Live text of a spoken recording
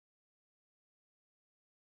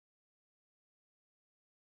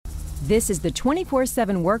This is the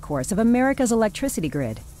 24/7 workhorse of America's electricity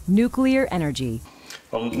grid, nuclear energy.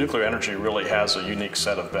 Well, nuclear energy really has a unique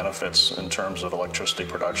set of benefits in terms of electricity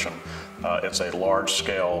production. It's a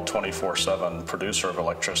large-scale, 24/7 producer of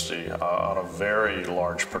electricity on a very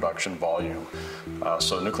large production volume.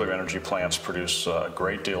 So nuclear energy plants produce a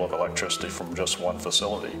great deal of electricity from just one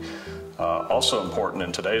facility. Also important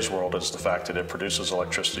in today's world is the fact that it produces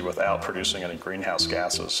electricity without producing any greenhouse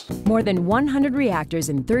gases. More than 100 reactors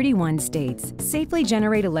in 31 states safely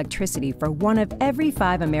generate electricity for one of every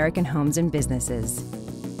 5 American homes and businesses.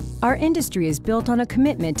 Our industry is built on a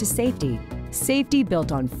commitment to safety. Safety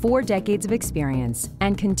built on 4 decades of experience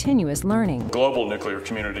and continuous learning. The global nuclear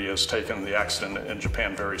community has taken the accident in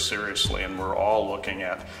Japan very seriously, and we're all looking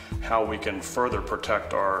at how we can further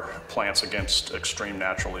protect our plants against extreme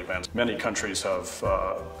natural events. Many countries have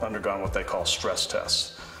undergone what they call stress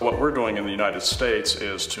tests. What we're doing in the United States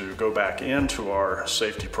is to go back into our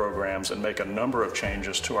safety programs and make a number of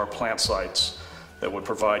changes to our plant sites that would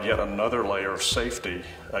provide yet another layer of safety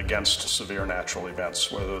against severe natural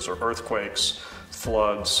events, whether those are earthquakes,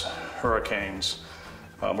 floods, hurricanes.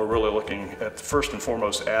 We're really looking at, first and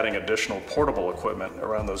foremost, adding additional portable equipment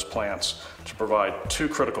around those plants to provide 2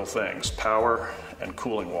 critical things: power and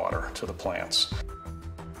cooling water to the plants.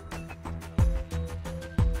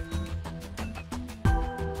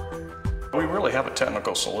 We really have a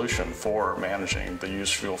technical solution for managing the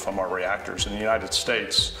used fuel from our reactors. In the United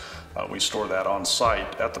States, we store that on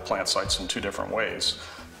site at the plant sites in 2 different ways.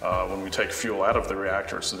 When we take fuel out of the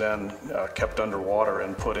reactors, then kept underwater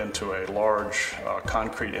and put into a large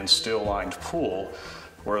concrete and steel lined pool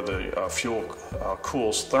where the fuel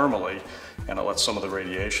cools thermally, and it lets some of the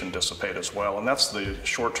radiation dissipate as well. And that's the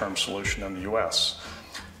short-term solution in the US.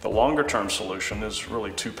 The longer-term solution is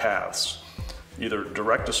really 2 paths. Either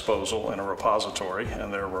direct disposal in a repository,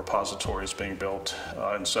 and there are repositories being built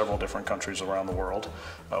in several different countries around the world.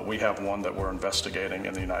 We have one that we're investigating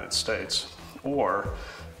in the United States. Or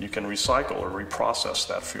you can recycle or reprocess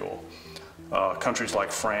that fuel. Countries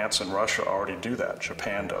like France and Russia already do that.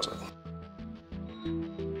 Japan does it.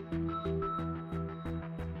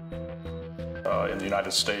 In the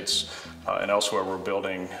United States and elsewhere, we're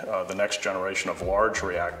building the next generation of large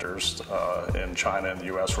reactors. In China and the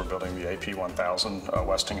US, we're building the AP1000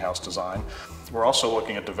 Westinghouse design. We're also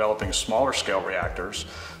looking at developing smaller scale reactors.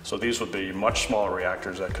 So these would be much smaller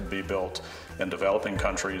reactors that could be built in developing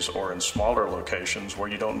countries or in smaller locations where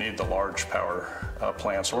you don't need the large power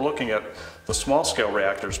plants. We're looking at the small scale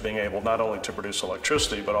reactors being able not only to produce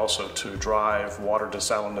electricity, but also to drive water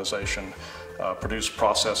desalinization, produce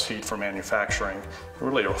process heat for manufacturing,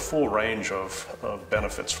 really a full range of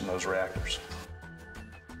benefits from those reactors.